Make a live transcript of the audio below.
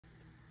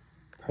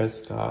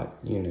Prescott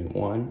Unit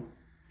 1.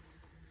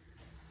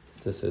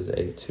 This is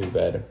a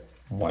 2-bed,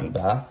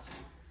 1-bath.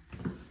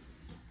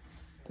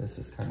 This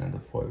is kind of the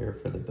foyer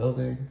for the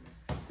building.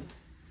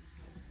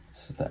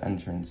 This is the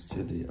entrance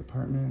to the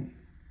apartment.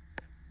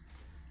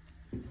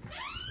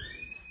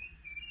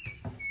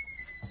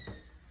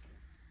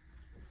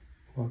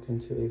 Walk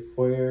into a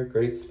foyer,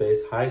 great space,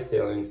 high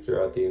ceilings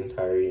throughout the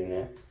entire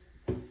unit.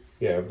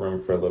 You have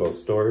room for a little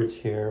storage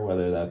here,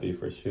 whether that be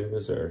for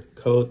shoes or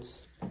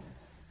coats.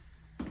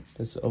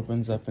 This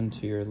opens up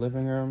into your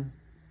living room.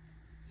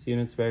 This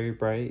unit's very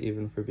bright,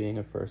 even for being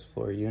a first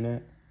floor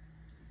unit.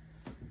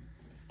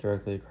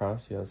 Directly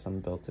across, you have some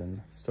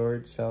built-in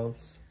storage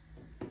shelves.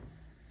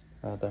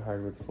 The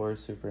hardwood floor is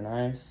super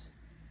nice.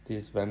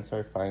 These vents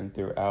are fine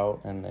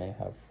throughout, and they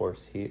have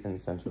forced heat and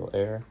central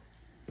air.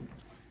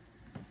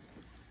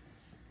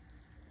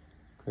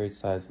 Great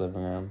sized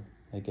living room.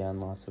 Again,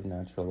 lots of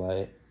natural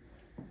light.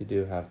 You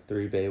do have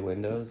 3 bay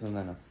windows and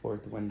then a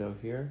 4th window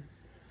here.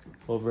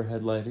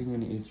 Overhead lighting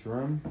in each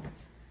room.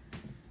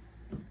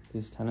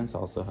 These tenants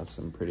also have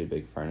some pretty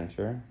big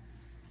furniture.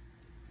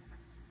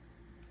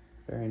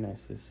 Very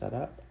nicely set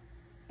up.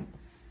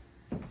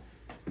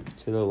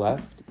 To the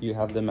left, you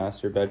have the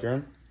master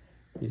bedroom.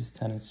 These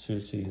tenants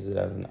choose to use it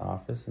as an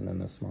office and then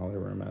the smaller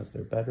room as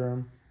their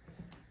bedroom.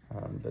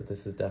 But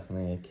this is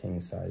definitely a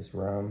king-size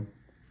room.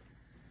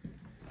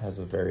 It has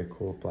a very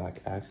cool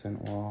black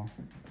accent wall.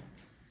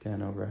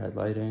 Again, overhead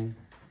lighting,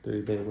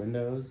 3 bay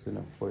windows and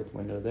a 4th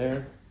window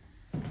there.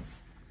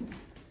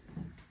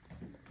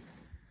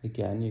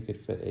 Again, you could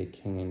fit a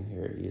king in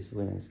here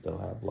easily and still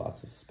have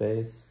lots of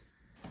space.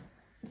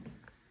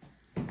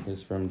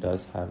 This room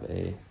does have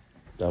a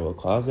double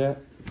closet.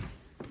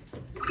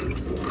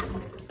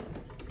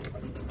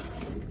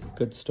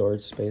 Good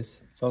storage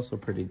space. It's also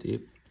pretty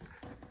deep.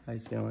 High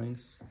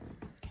ceilings.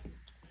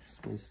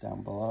 Space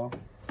down below.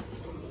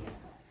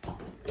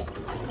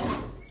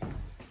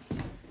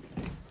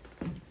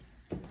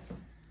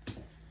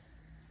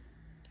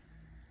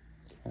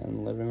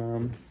 And living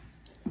room.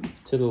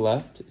 To the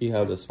left, you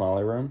have the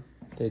smaller room.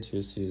 They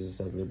choose to use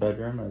this as their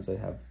bedroom as they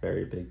have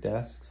very big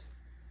desks.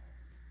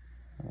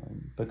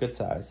 But good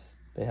size.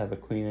 They have a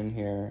queen in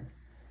here,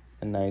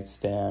 a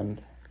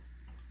nightstand.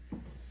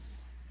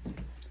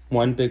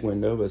 1 big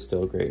window, but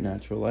still great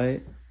natural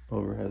light.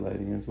 Overhead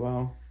lighting as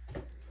well.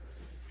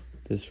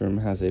 This room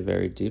has a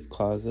very deep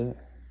closet.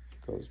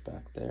 Goes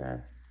back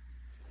there.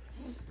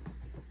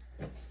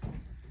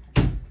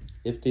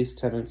 If these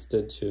tenants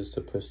did choose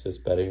to push this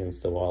bed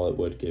against the wall, it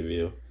would give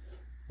you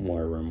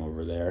more room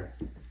over there.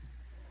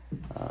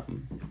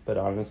 But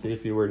honestly,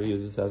 if you were to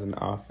use this as an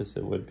office,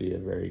 it would be a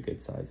very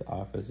good size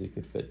office. You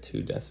could fit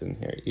 2 desks in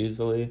here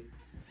easily.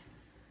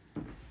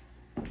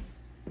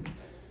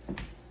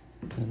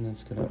 And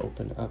it's gonna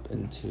open up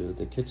into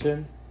the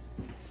kitchen.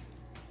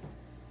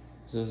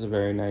 This is a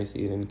very nice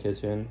eat-in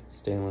kitchen.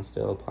 Stainless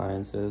steel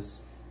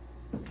appliances,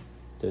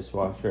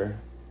 dishwasher,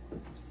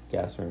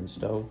 gas range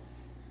stove,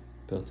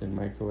 built-in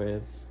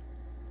microwave,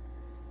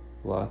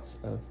 lots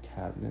of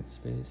cabinet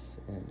space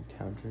and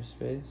counter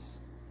space.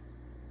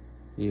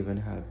 You even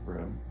have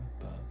room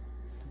above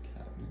the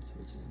cabinets,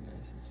 which is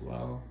nice as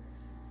well.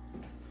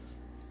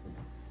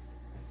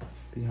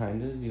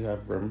 Behind us, you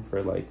have room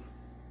for like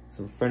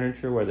some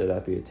furniture, whether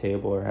that be a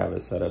table or have a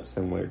setup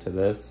similar to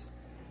this.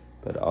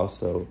 But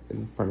also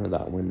in front of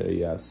that window,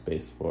 you have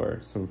space for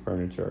some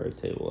furniture or a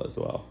table as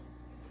well.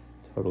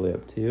 Totally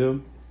up to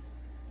you.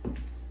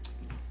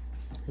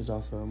 There's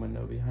also a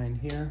window behind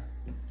here.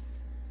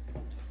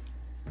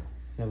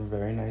 You have a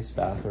very nice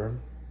bathroom.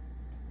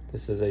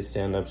 This is a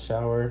stand-up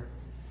shower.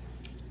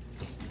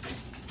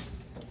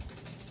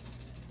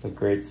 A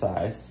great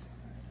size.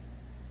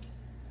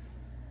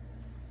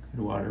 Good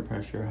water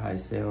pressure, high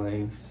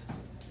ceilings.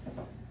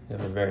 You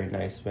have a very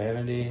nice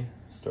vanity,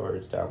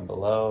 storage down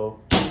below.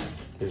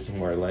 There's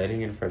more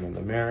lighting in front of the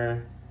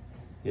mirror.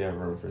 You have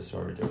room for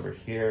storage over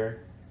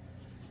here.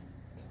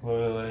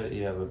 Toilet,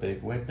 you have a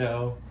big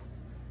window.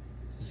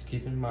 Just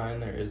keep in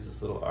mind there is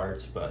this little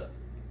arch, but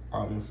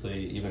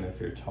honestly, even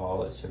if you're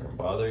tall, it shouldn't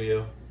bother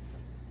you.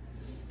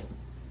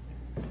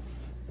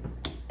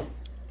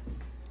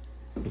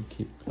 We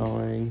keep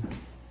going.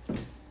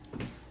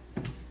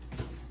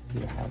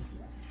 You have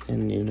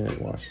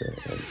in-unit washer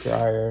and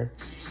dryer.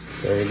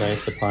 Very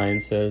nice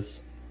appliances.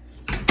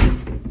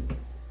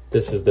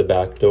 This is the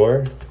back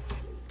door.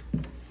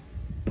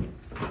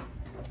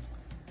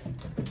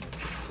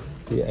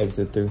 The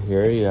exit through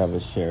here, you have a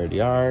shared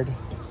yard.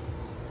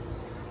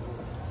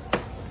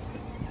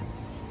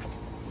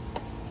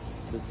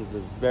 This is a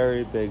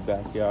very big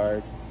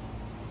backyard.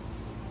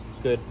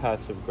 Good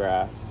patch of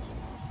grass.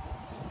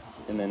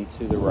 And then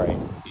to the right,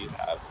 you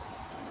have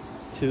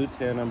 2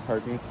 tandem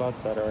parking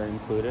spots that are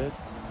included.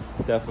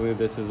 Definitely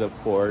this is a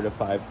 4 to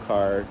 5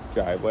 car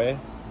driveway.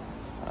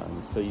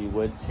 So you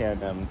would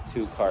tandem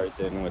 2 cars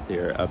in with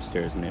your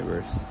upstairs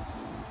neighbors.